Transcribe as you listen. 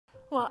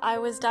Well, I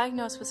was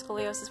diagnosed with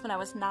scoliosis when I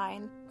was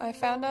 9. I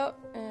found out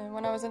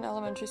when I was in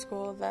elementary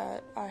school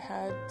that I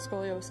had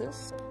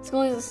scoliosis.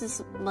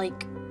 Scoliosis,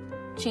 like,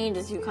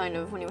 changes you kind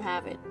of when you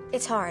have it.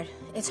 It's hard.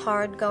 It's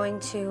hard going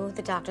to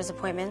the doctor's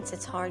appointments.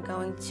 It's hard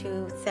going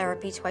to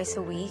therapy twice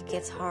a week.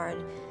 It's hard,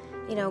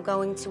 you know,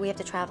 we have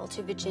to travel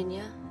to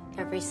Virginia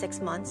every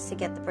 6 months to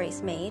get the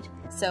brace made.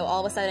 So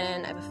all of a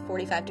sudden, I have a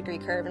 45-degree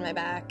curve in my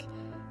back,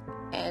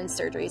 and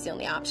surgery is the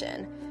only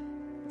option.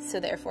 So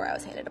therefore, I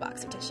was handed a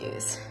box of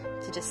tissues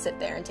to just sit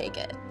there and take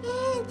it.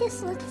 And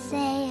just let's say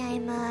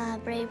I'm a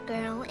brave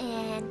girl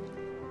and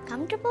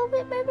comfortable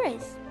with my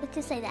brace. Let's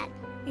just say that.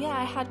 Yeah,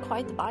 I had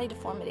quite the body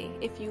deformity.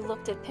 If you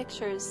looked at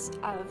pictures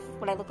of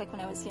what I looked like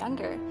when I was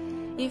younger,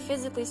 you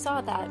physically saw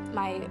that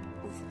my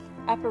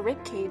upper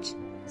rib cage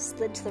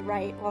slid to the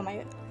right while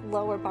my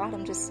lower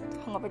bottom just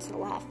hung over to the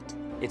left.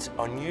 It's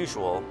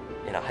unusual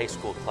in a high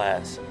school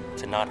class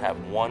to not have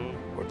 1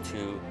 or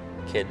 2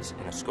 kids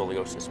in a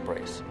scoliosis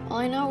brace. Well,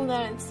 I know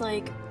that it's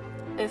like,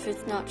 if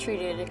it's not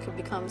treated, it could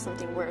become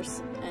something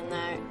worse, and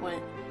that when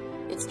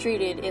it's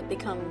treated, it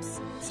becomes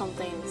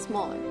something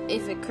smaller.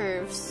 If it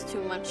curves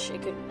too much,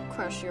 it could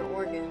crush your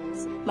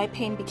organs. My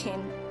pain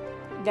became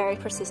very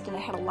persistent. I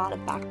had a lot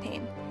of back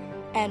pain.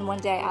 And one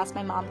day I asked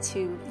my mom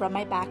to rub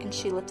my back, and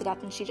she lifted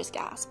up and she just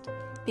gasped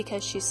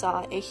because she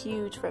saw a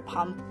huge rib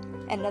hump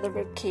and another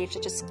rib cage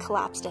that just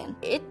collapsed in.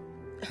 It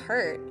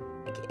hurt.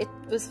 It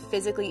was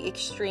physically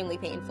extremely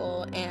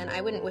painful, and I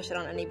wouldn't wish it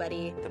on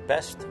anybody. The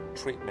best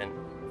treatment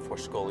for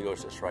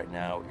scoliosis right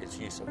now is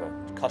use of a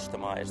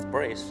customized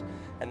brace,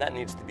 and that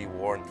needs to be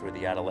worn through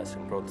the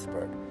adolescent growth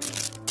spurt.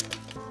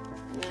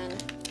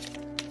 And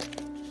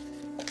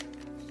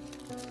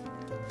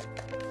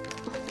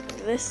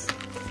this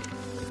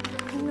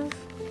kind of.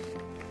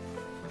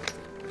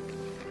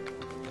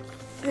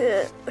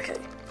 Okay.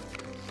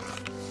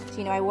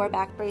 You know, I wore a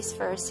back brace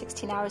for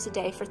 16 hours a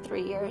day for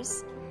 3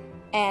 years.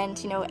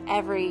 And, you know,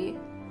 every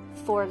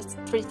 3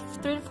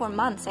 to 4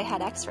 months I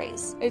had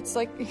x-rays. It's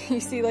like you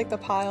see like the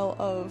pile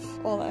of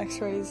all the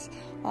x-rays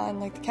on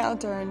like the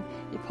counter, and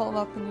you pull them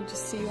up and you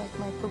just see like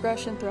my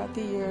progression throughout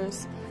the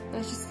years. And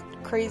it's just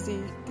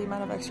crazy the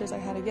amount of x-rays I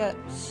had to get.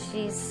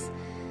 She's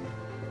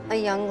a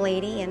young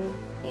lady, and,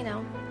 you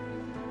know,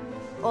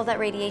 all that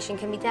radiation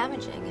can be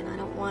damaging, and I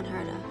don't want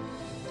her to,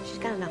 she's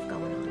got enough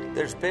going on.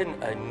 There's been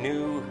a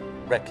new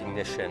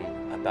recognition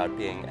about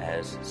being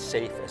as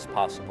safe as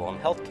possible in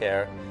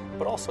healthcare,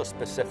 but also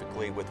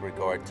specifically with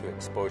regard to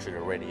exposure to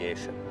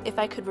radiation. If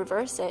I could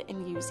reverse it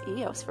and use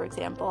EOS, for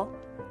example,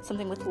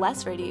 something with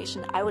less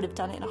radiation, I would have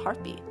done it in a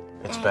heartbeat.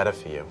 It's better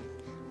for you.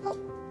 Well,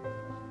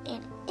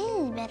 it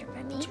is better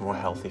for me. It's more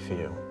healthy for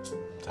you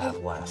to have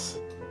less.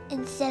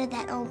 Instead of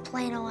that old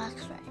plain old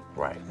x-ray.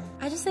 Right.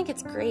 I just think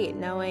it's great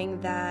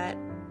knowing that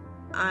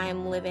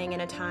I'm living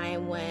in a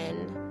time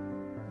when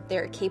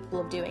they're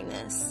capable of doing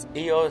this.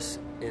 EOS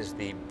is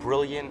the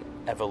brilliant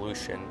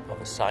evolution of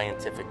a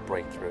scientific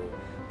breakthrough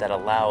that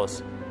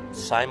allows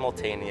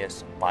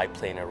simultaneous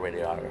biplanar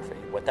radiography.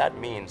 What that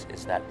means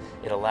is that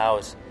it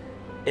allows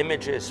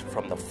images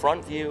from the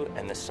front view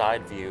and the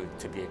side view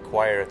to be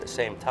acquired at the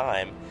same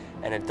time,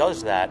 and it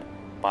does that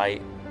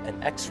by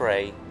an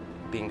X-ray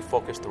being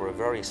focused through a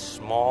very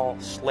small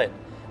slit,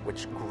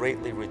 which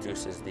greatly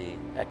reduces the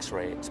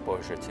X-ray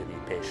exposure to the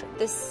patient.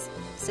 This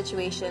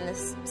situation,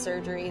 this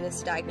surgery,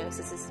 this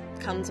diagnosis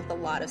comes with a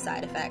lot of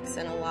side effects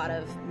and a lot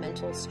of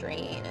mental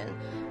strain and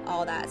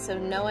all that. So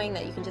knowing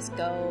that you can just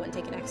go and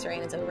take an X-ray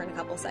and it's over in a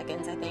couple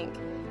seconds, I think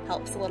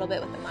helps a little bit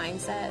with the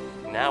mindset.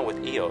 Now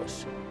with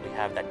EOS, we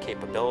have that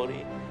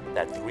capability,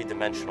 that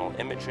three-dimensional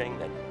imaging,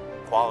 that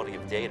quality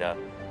of data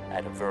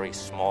at a very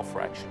small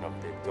fraction of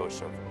the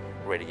dose of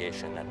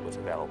radiation that was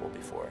available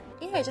before.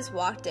 Yeah, I just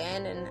walked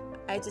in and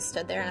I just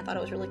stood there and I thought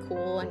it was really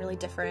cool and really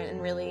different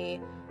and really,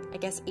 I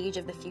guess, age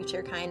of the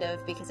future kind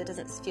of, because it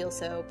doesn't feel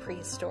so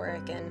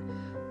prehistoric and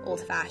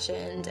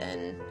old-fashioned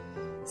and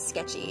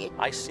sketchy.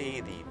 I see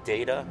the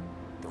data,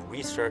 the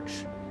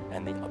research,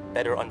 and the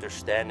better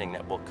understanding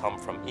that will come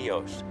from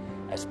EOS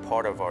as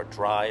part of our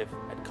drive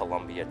at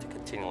Columbia to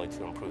continually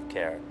to improve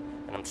care,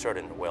 and I'm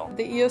certain it will.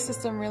 The EOS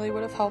system really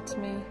would have helped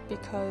me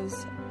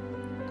because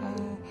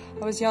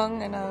I was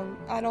young, and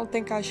I don't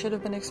think I should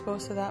have been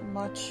exposed to that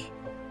much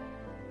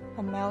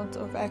amount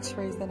of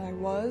x-rays than I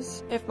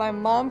was. If my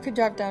mom could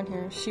drive down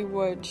here, she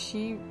would.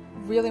 She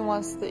really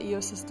wants the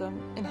EOS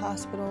system in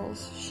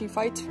hospitals. She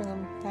fights for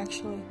them,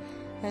 actually,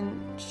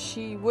 and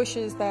she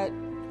wishes that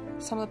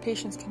some of the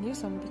patients can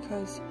use them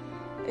because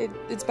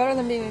it's better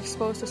than being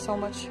exposed to so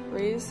much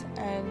rays,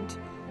 and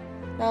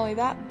not only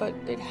that, but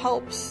it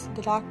helps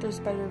the doctors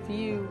better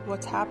view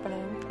what's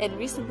happening. And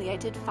recently I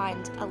did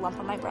find a lump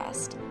on my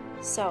breast,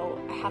 so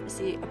I have to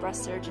see a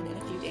breast surgeon in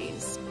a few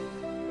days.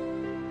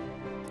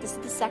 This is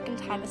the second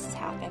time this has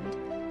happened.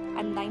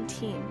 I'm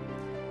 19.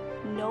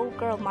 No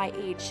girl my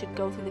age should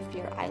go through the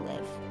fear I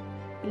live.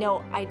 You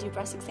know, I do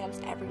breast exams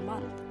every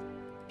month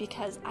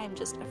because I'm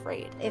just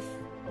afraid. If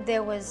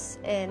there was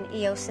an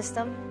EOS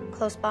system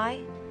close by,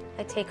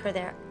 I'd take her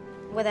there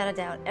without a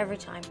doubt, every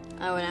time.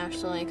 I would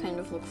actually kind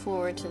of look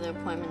forward to the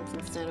appointments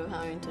instead of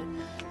having to,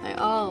 like,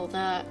 oh,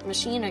 that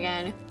machine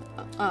again.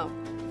 Oh,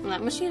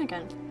 that machine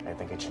again. I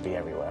think it should be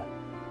everywhere.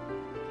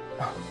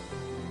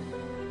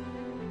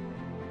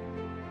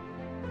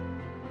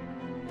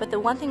 But the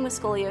one thing with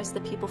scoliosis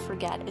that people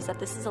forget is that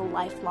this is a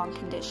lifelong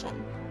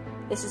condition.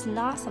 This is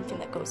not something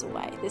that goes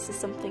away. This is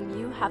something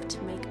you have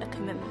to make a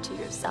commitment to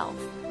yourself.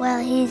 Well,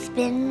 he's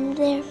been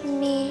there for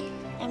me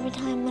every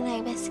time when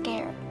I was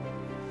scared.